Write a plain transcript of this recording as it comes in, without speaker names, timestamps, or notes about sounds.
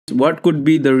What could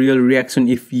be the real reaction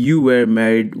if you were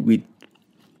married with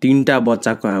तीनटा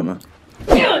बच्चाको आमा?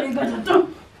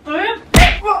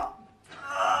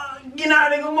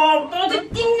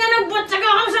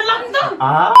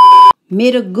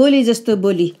 मेरो गोली जस्तो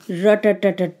बोली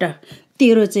रटटटट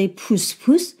तेरो चाहिँ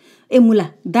फुसफुस ए मुला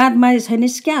दाँत मारे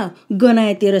छैनस् क्या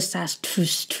गनाए तेरो सास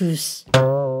ठुस ठुस.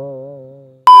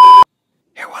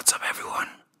 Hey, what's up everyone?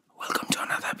 Welcome to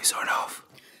another episode of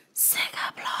Sega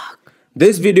Vlog.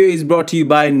 This video is brought to you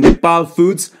by Nepal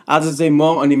Foods. As I say,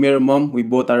 mom and my mom, we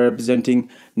both are representing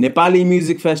Nepali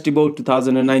Music Festival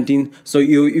 2019. So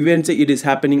your event it is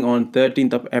happening on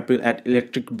 13th of April at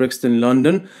Electric Brixton,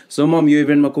 London. So mom, your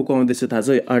event ma ko ko आउँदैछ थाहा छ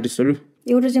आर्टिस्टहरु?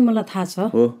 एउटा चाहिँ मलाई थाहा छ.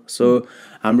 हो. So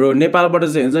हाम्रो नेपालबाट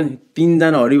चाहिँ हुन्छ नि तीन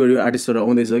जना हरिहरि आर्टिस्टहरु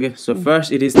आउँदैछ के. So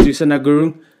first it is Sega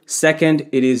Gurung, second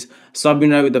it is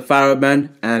Sabina with the Pharaoh band,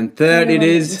 and third it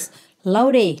is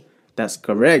Laude. That's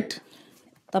correct.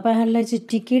 तपाईहरुलाई चाहिँ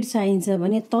टिकट चाहिन्छ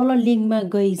भने तल लिंकमा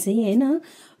गई चाहिँ हैन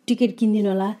टिकट किन्दिनु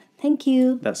होला. Thank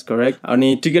you. That's correct.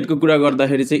 अनि टिकटको कुरा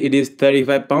गर्दाखेरि चाहिँ it is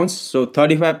 35 pounds. So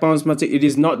 35 pounds मा चाहिँ it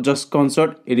is not just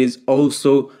concert, it is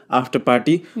also after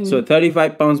party. So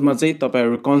 35 pounds मा चाहिँ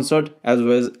तपाईहरु concert as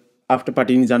well as after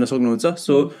party नि जान सक्नुहुन्छ.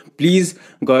 So प्लिज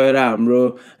गएर हाम्रो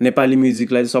नेपाली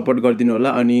म्युजिकलाई सपोर्ट गर्दिनु होला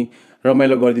अनि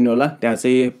रमाइलो गर्दिनु होला. त्यहाँ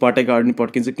चाहिँ पटेकाहरु नि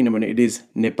पड्किन्छ किनभने it is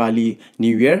Nepali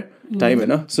new year time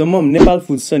हैन. सो म नेपाल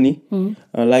फुड्स छ नि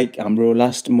लाइक हाम्रो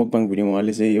लास्ट मुकबाङ भिडियोमा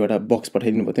उहाँले चाहिँ एउटा बक्स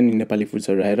पठाइदिनु भयो नि नेपाली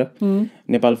फुड्सहरु आएर.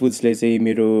 नेपाल फुड्सले चाहिँ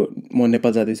मेरो म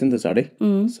नेपाल जाँदैछु नि त चाँडै.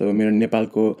 सो मेरो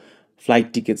नेपालको फ्लाइट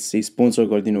टिकट्स चाहिँ स्पोन्सर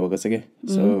गरिदिनु भएको छ के.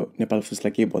 सो नेपाल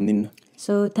फुड्सलाई के भन्दिनु.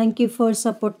 So thank you for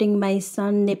supporting my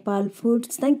son Nepal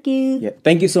Foods. Thank you. Yeah,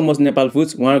 thank you so much Nepal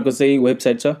Foods. उहाँहरुको चाहिँ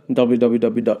वेबसाइट छ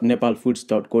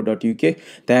www.nepalfoods.co.uk.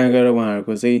 त्यहाँ गएर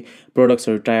उहाँहरुको चाहिँ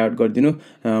प्रोडक्ट्सहरु ट्राई आउट गर्दिनु.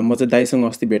 म चाहिँ दाइसँग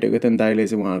अस्ति भेटेको थिएँ नि दाइले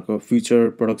चाहिँ उहाँहरुको फ्युचर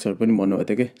प्रोडक्ट्सहरु पनि भन्नुभएको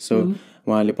थियो के. सो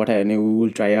उहाँले पठायो भने वी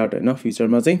विल ट्राई आउट हैन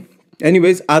फ्युचरमा चाहिँ.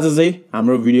 एनीवेज आज चाहिँ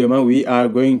हाम्रो भिडियोमा we are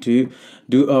going to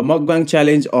do a मकबाङ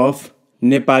challenge of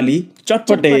Nepali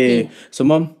चटपटे. So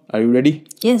mom, are you ready?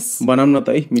 Yes. बनाऊँ न त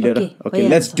है मिलेर. Okay,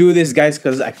 let's do this guys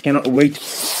because I cannot wait.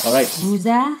 All right.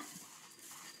 Buza.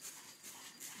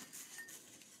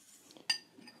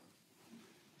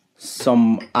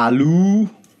 Some aloo,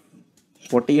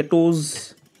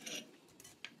 potatoes,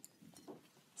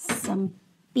 some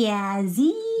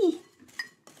प्याजी.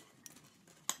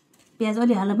 प्याज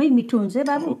अलि हाल्नुमै मिठो हुन्छ है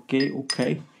बाबु.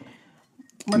 Okay.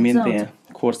 मेन त यहाँ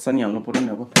खोर्सानी हाल्नु पर्यो नि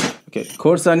अब. ओके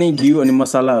खोर्सानी घिउ अनि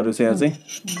मसलाहरु चाहिँ यहाँ चाहिँ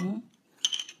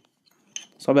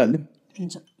सबै हाल्दिम.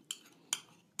 हुन्छ.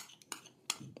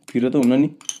 फिरो त हुन नि.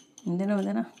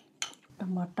 हुँदैन.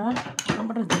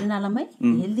 टमाटर धेरै नहालमै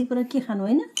हेल्दी कुरा के खानु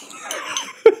हैन.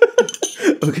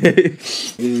 Okay.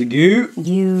 This is घिउ.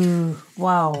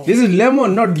 Wow. This is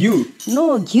lemon not घिउ.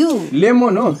 No घिउ.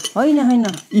 Lemon हो. हैन.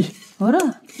 हो र?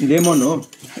 लेमन हो.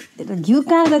 घिउ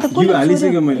कहाँ गयो त? घिउ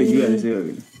हालिसक्यो मैले घिउ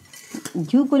हालिसक्यो.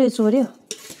 घिउ कोले चोर्यो?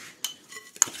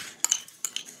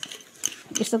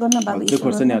 यस्तो गर्न बाबु. त्यो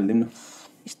खोर्सानी हाल्दिनु न.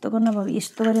 यस्तो गर्न बाबु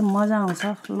यस्तो गरे मजा आउँछ.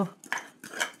 ल.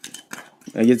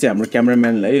 यो चाहिँ हाम्रो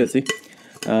क्यामेराम्यानलाई यो चाहिँ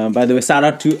बाइ द वे सारा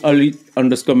टु अलिट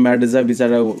अन्डरस्कोर म्याडजा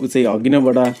बिचारा उ चाहिँ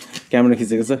अघिनबाट क्यामेरा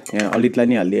खिचेको छ. यहाँ अलिटलाई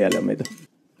नि हालिहाल्यो मैले त.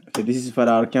 Okay, this is for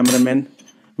our cameraman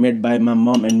made by my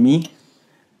mom and me.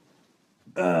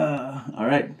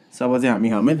 Alright, सब चाहिँ हामी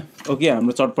खामै. ओके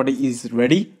हाम्रो चटपटे is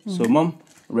ready. So momo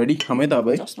ready खामै त अब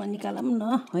है. चस्मा निकालम न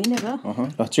हैन र.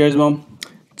 Cheers mom.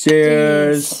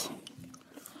 Cheers.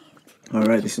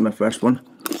 Alright, this is my first one.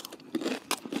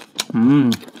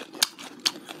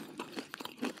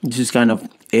 This is kind of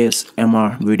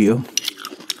ASMR video.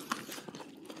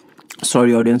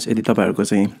 Sorry audience, यदि तपाईहरुको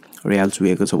चाहिँ रियल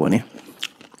चुएको छ भने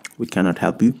we cannot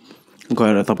help you.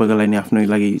 गएर तपाईको लागि आफ्नो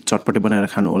लागि चटपटे बनाएर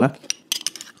खानु होला.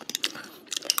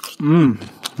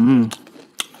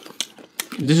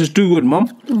 This is too good, mom.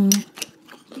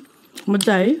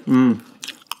 मजा है.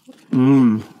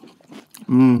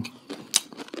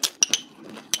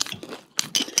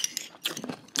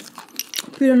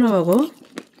 पिरो नभएको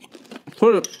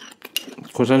थोरै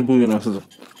खोर्सानी पुगेन जस्तो छ.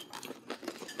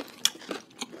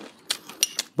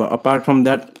 But apart from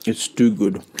that, it's too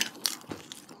good.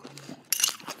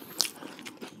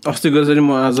 अस्ति गएपछि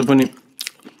म आज पनि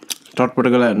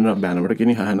चटपटेको लागि भनेर बिहानबाट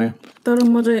किन खाएन. तर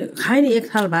म चाहिँ खाएँ नि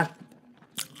एक थाल भात.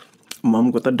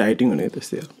 ममको त डाइटिङ हुने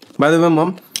त्यस्तै हो. बाइ द वे मम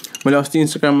मैले अस्ति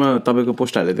इन्स्टाग्राममा तपाईको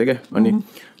पोस्ट हालेको थिएँ क्या. अनि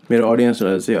मेरो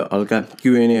अडियन्सहरुले चाहिँ हल्का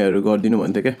Q&Aहरु गर्दिनु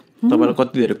भन्थे के. तपाईलाई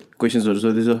कति धेरै क्वेशन्सहरु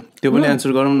सोधेछ त्यो पनि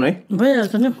आन्सर गरौँ न है.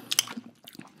 भइहाल्छ नि.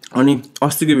 अनि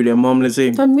अस्तिको भिडियोमा ममले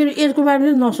चाहिँ तर मेरो एजको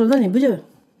बारेमा नसोध्दा नि बुझ्यौ.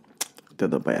 त्यो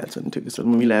त पाइहाल्छ नि ठिकै छ म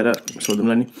मिलाएर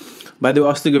सोधौँला नि बाइ द वे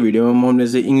अस्तिको भिडियोमा मम्मीले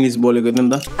चाहिँ इङ्ग्लिस बोलेको थियो नि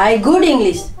त I good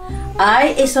English.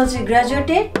 I SLC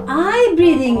graduated. I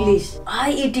breathe English. I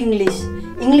eat English.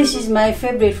 English is my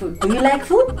favorite food. Do you like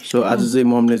food? So आज चाहिँ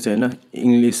मम्मीले चाहिँ हैन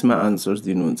इङ्ग्लिसमा आन्सर्स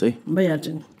दिनुहुन्छ है भइहाल्छ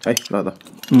नि है ल त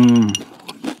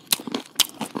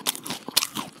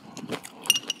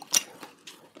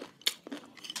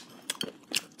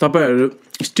तपाईहरु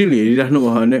स्टिल हेरिराख्नु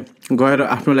भयो भने गएर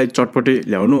आफ्नो लागि चटपटे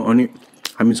ल्याउनु अनि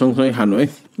हामी सँगसँगै खानु है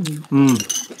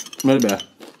मैले भ्या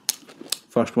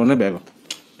फर्स्ट वान नै भ्याएको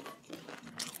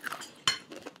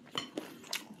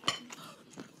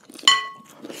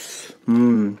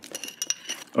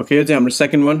ओके यो चाहिँ हाम्रो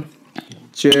सेकेन्ड वान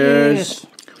चेयर्स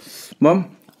मम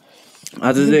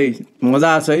आज चाहिँ मजा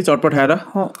आछ है चटपट खाएर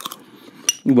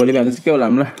भोलि बिहान चाहिँ के होला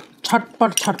हामीलाई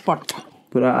छटपट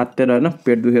पुरा आत्तेर हैन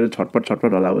पेट दुखेर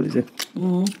छटपट होला भोलि चाहिँ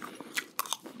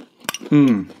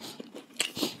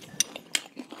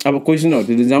अब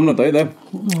क्वेसनहरुतिर जाम न त है त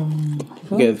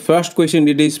okay first question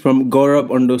it is from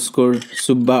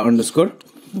Gaurav_Subba_.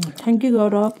 Thank you,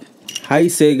 Gaurav. Hi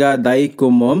Sega Daiko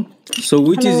mom. So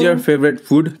which is your favorite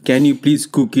food? Can you please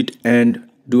cook it and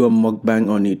do a mukbang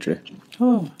on it?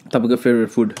 Oh. Tapako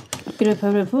favorite food? Your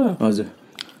favorite food? हजुर.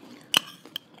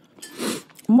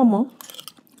 Momo.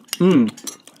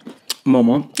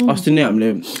 Momo अस्ति नै हामीले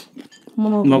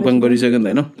मकबाङ गरिसक्यो नि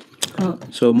हैन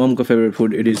so ममको favourite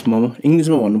food it is momo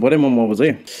इंग्लिशमा भन्नु पर्यो मोमो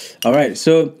चाहिँ all right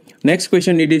so next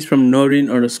question it is from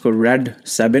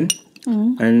Norin_Rad7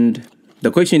 and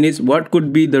the question is what could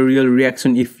be the real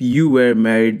reaction if you were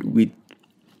married with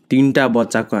तीनटा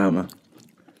बच्चाको आमा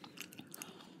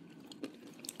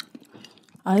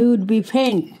I would be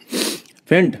faint.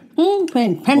 Faint?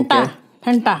 Faint. Fanta. Okay.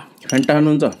 Fanta. Fanta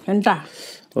hanuncha? Fanta.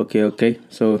 Okay.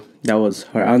 So that was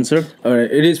her answer.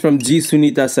 Alright, it is from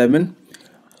G_Sunita7.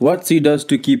 What she does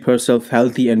to keep herself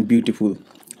healthy and beautiful?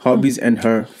 Hobbies and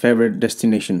her favorite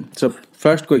destination. So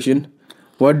first question,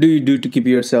 what do you do to keep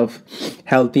yourself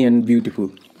healthy and beautiful?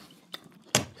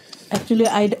 Actually,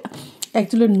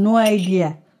 no idea.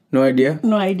 No idea?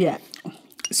 No idea.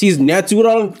 She's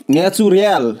natural beauty.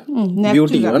 Natural.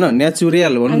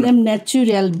 I am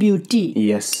natural beauty.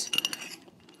 Yes.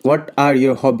 What are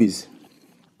your hobbies?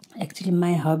 Actually,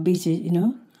 my hobbies is,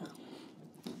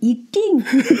 eating.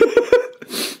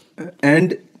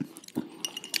 And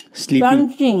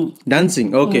sleeping.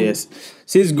 Dancing. Okay, yes.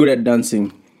 She's good at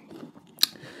dancing.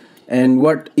 And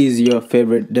what is your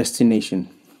favorite destination?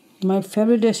 My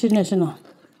favorite destination,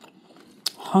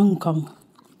 Hong Kong.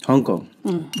 Hong Kong.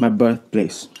 My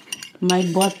birthplace. My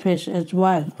birthplace as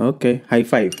well. Okay, high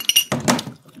five.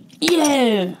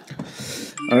 Yeah.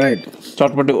 Alright.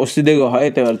 चटपटे ओसिदै गयो है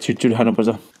त्यही भएर छिटछिट खानुपर्छ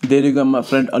There you go, my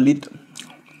friend Alit,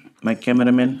 my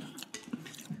cameraman.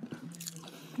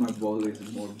 My ball is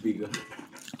more bigger.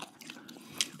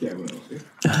 Camera, okay?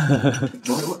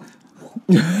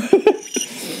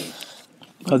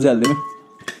 अझै हाल्दैन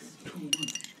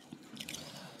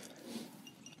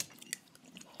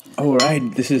Alright,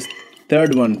 this is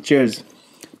third one. Cheers.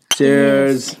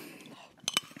 Cheers.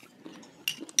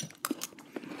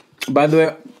 By the way,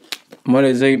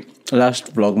 मैले चाहिँ last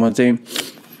भ्लगमा चाहिँ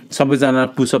सबैजना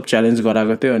पुसअप च्यालेन्ज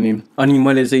गराएको थियो अनि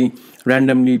मैले चाहिँ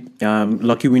ऱ्यान्डमली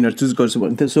लकी विनर चुज गर्छु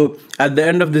भन्नु थियो so at the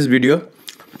and of this video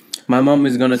my momo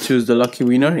is gun choose the lucky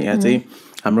winner यहाँ चाहिँ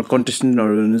हाम्रो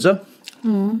कन्टेस्टेन्टहरू हुनुहुन्छ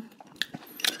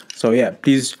so yeah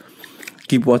please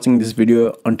keep watching this video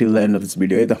until the end of this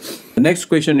video. The next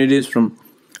question it is from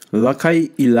Lakai_.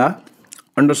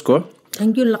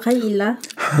 Thank you, Lakai Ila.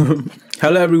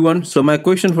 Hello everyone. So my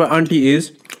question for Auntie is,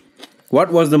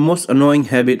 what was the most annoying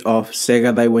habit of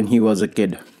Sega Dai when he was a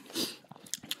kid?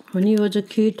 When he was a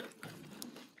kid,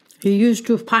 he used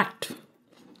to fart.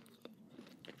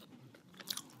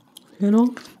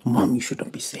 Mom, you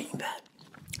shouldn't be saying that.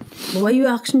 Why you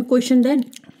asking question then?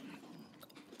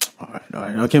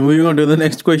 Alright. Okay, moving on to the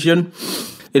next question.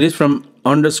 It is from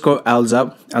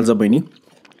 _Alza बहिनी.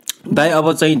 दाइ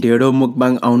अब चाहिँ ढेडो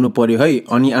मुकबाङ आउनु पर्यो है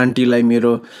अनि आन्टीलाई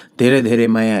मेरो धेरै धेरै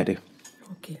माया अरे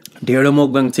Okay. ढेडो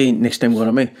मुकबाङ चाहिँ नेक्स्ट टाइम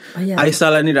गरौँ है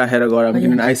आइसालाई नि राखेर गरौँ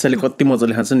किनभने आइसाले कति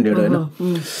मजाले खान्छ नि ढेडो हैन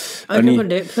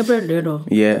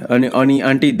अनि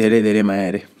आन्टी धेरै धेरै माया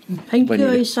अरे Thank you,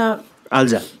 Aisha.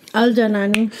 Alja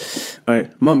Nani. Alright,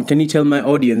 Mom, can you tell my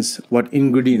audience what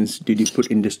ingredients did you put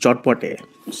in this Chatpatey?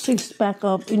 6 pack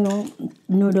of,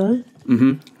 noodle.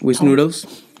 Which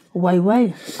noodles? Why?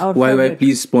 Our Why? favorite.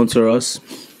 Please sponsor us.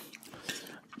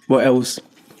 What else?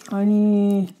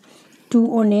 Only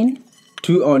 2 onion.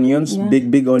 2 onions, Yeah.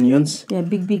 big onions. Yeah,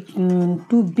 big.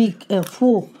 2 big.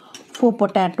 4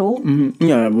 potato.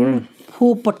 Yeah.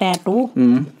 4 potato.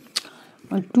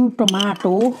 And 2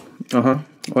 tomato.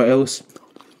 What else?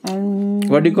 And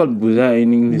What do you call bhuja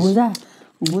in English? Bhuja,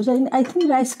 I think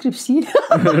Rice Krispy.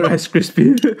 Rice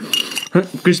crispy.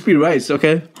 Crispy rice,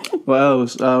 okay. What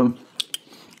else?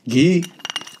 Ghee,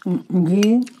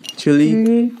 Ghee,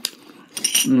 chili,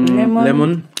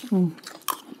 lemon.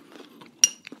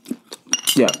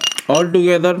 Yeah, all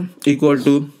together equal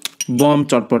to bomb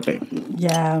chatpatey.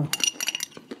 Yeah.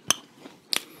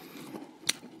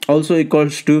 Also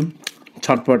equals to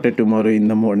chatpatey tomorrow in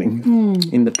the morning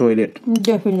in the toilet.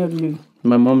 Definitely.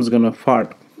 My mom's gonna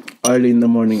fart early in the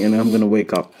morning and I'm gonna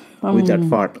wake up with that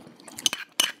fart.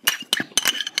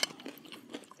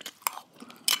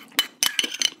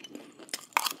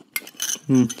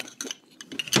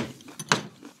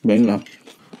 Bang now.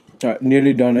 Alright,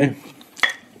 nearly done, eh?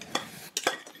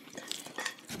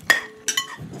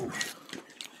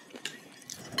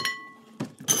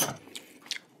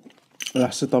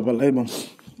 Last tapalai mom.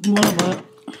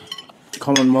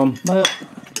 Come on, mom.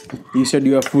 You said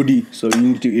you are foodie, so you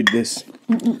need to eat this.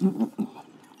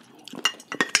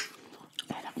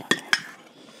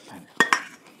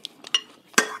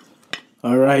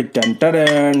 Alright, dun.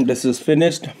 This is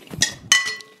finished.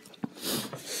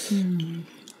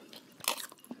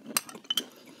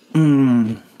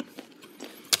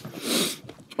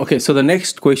 Okay, so the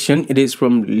next question, it is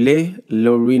from Le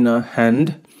Lorena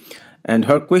Hand. And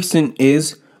her question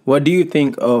is, what do you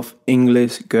think of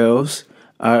English girls?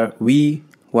 Are we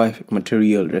wife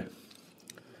material?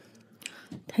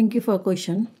 Thank you for a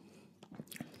question.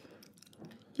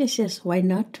 Yes, why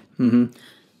not?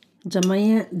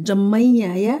 Jamaima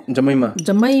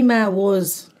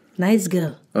was nice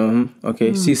girl.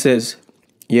 Okay, she says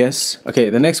yes. Okay,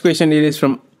 the next question, it is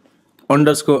from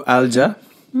 _ Alja.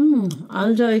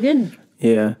 Alja again.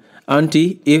 Yeah.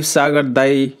 Auntie, if Sagar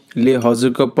Dai ले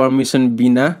हजुरको permission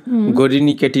बिना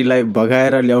गोरिनी केटीलाई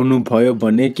भगाएर ल्याउनु भयो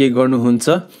भने के गर्नुहुन्छ?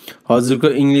 हजुरको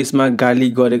इङ्ग्लिसमा गाली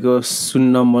गरेको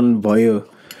सुन्न मन भयो.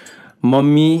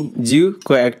 मम्मी ज्यू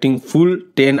को acting full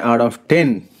 10 out of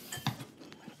 10.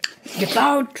 Get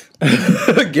out.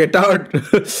 Get out.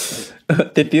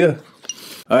 त्यति हो.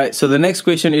 Alright, so the next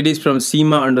question, it is from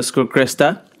Seema _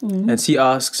 Cresta, and she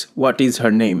asks, what is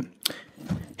her name?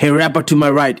 Hey rapper to my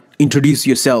right, introduce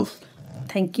yourself.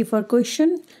 Thank you for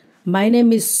question. My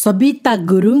name is Sega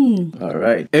Gurung.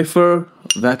 Alright. Effer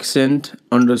Vaccent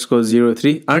 _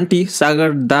 03. Auntie,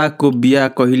 Sagar Da ko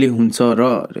biha kahile huncha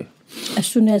ra? As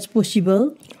soon as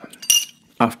possible.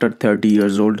 After 30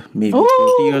 years old, maybe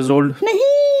 40 years old.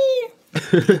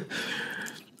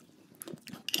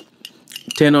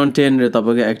 10 on 10 re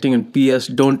tapako acting, and PS,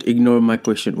 don't ignore my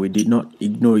question. We did not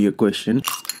ignore your question.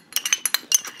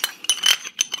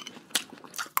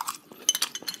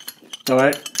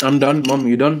 Alright, I'm done. Mom,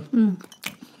 you done?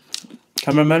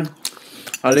 Cameraman,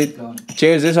 Alit.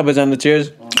 Cheers, this up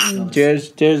cheers.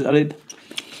 Cheers, Alit.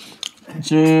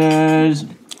 Cheers.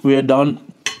 We are done.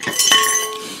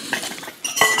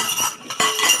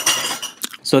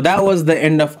 So that was the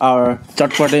end of our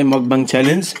Chatpatey Mukbang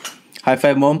challenge. High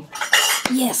five, Mom.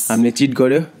 Yes. I'm cheat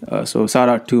garyo. So shout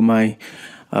out to my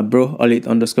bro Alit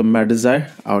 _ Madazar,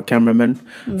 our cameraman,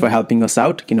 for helping us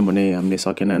out. किनभने हामीले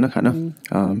सकेन हैन खान,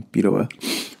 पिरो भयो.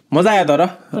 मजा आयो तर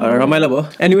रमाइलो भयो.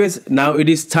 Anyways, now it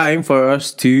is time for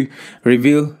us to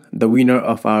reveal the winner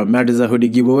of our Madazar hoodie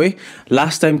giveaway.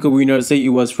 Last time ko winner चाहिँ it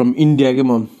was from India ke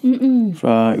mom.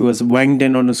 It was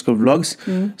Wangden _ vlogs.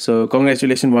 So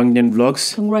congratulations Wangden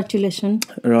vlogs. Congratulations.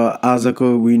 र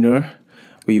आजको winner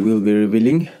we will be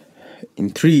revealing in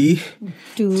 3,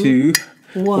 2,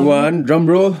 1. Drum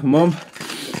roll, mom.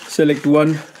 Select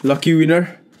one lucky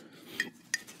winner.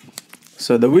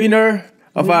 So the winner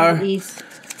of our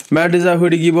Madazar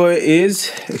hoodie giveaway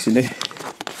is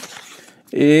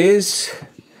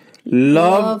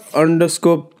Love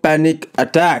 _ Panic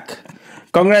Attack.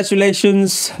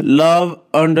 Congratulations, Love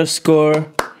 _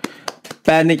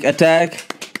 Panic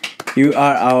Attack. You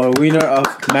are our winner of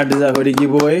Madazar hoodie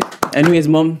giveaway. Anyways,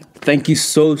 mom, thank you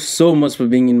so much for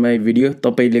being in my video.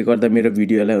 तपाईले गर्दा मेरो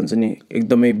भिडियोलाई हुन्छ नि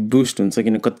एकदमै boost हुन्छ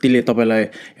किन कतिले तपाईलाई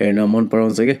हेर्न मन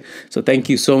पराउँछ के. So thank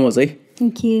you so much है.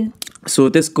 Thank you. So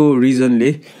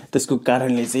त्यसको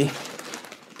कारणले चाहिँ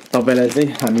तपाईलाई चाहिँ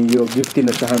हामी यो गिफ्ट दिन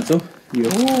चाहन्छौँ. यो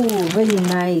very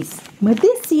nice.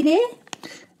 मधेसी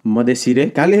रे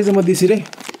काले चाहिँ मधेसी रे.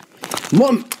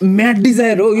 म म्याट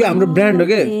डिजायर हो, यो हाम्रो ब्रान्ड हो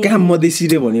के. कहाँ मधेसी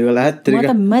रे भनेको ला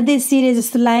त्रिका. मधेसी रे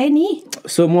जस्तो लाग्यो नि.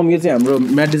 सो मम यो चाहिँ हाम्रो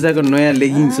म्याट डिजायरको नयाँ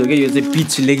लेगिङ्स हो के. यो चाहिँ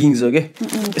पिच लेगिङ्स हो के.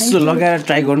 यसो लगाएर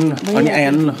ट्राई गर्नु न. अनि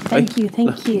आइहाल्नु न. Thank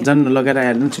you. जान्न लगाएर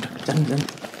आइहाल्नु छिटो. जान्न.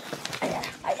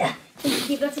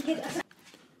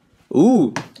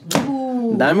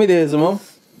 दामी देखेछ म.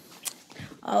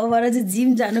 अबबाट चाहिँ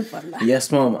जिम जानु पर्ला यस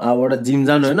मम अबबाट जिम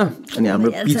जानु होइन अनि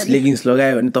हाम्रो पिच लेगिङ्स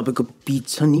लगायो भने तपाईँको पिच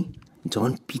छ नि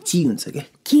झन् पिची हुन्छ क्या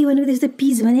के भनेको त्यस्तो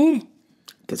पिच भने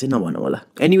त्यो चाहिँ नभनौँ होला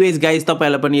एनिवेज गाइज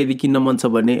तपाईँहरूलाई पनि यदि किन्न मन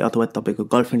छ भने अथवा तपाईँको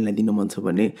गर्लफ्रेन्डलाई दिन मन छ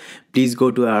भने please go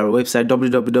to our website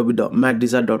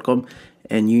www.maddesire.com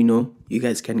and you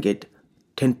guys can get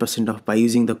 10% off by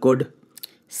using the code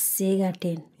Sega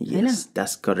 10 yes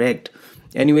that's correct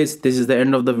anyways this is the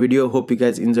end of the video hope you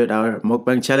guys enjoyed our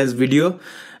mukbang challenge video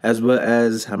as well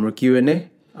as हाम्रो Q&A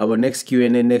अब next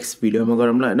Q&A next video मा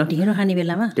गरौँला हैन ढेरो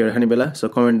खाने बेला so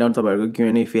comment down तपाईहरुको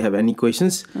Q&A if you have any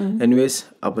questions anyways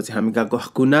अब चाहिँ हामी गएको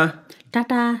हकुना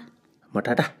टाटा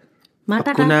मटाटा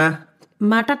माटाटा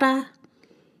माटाटा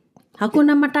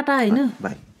हकुना मटाटा हैन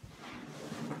bye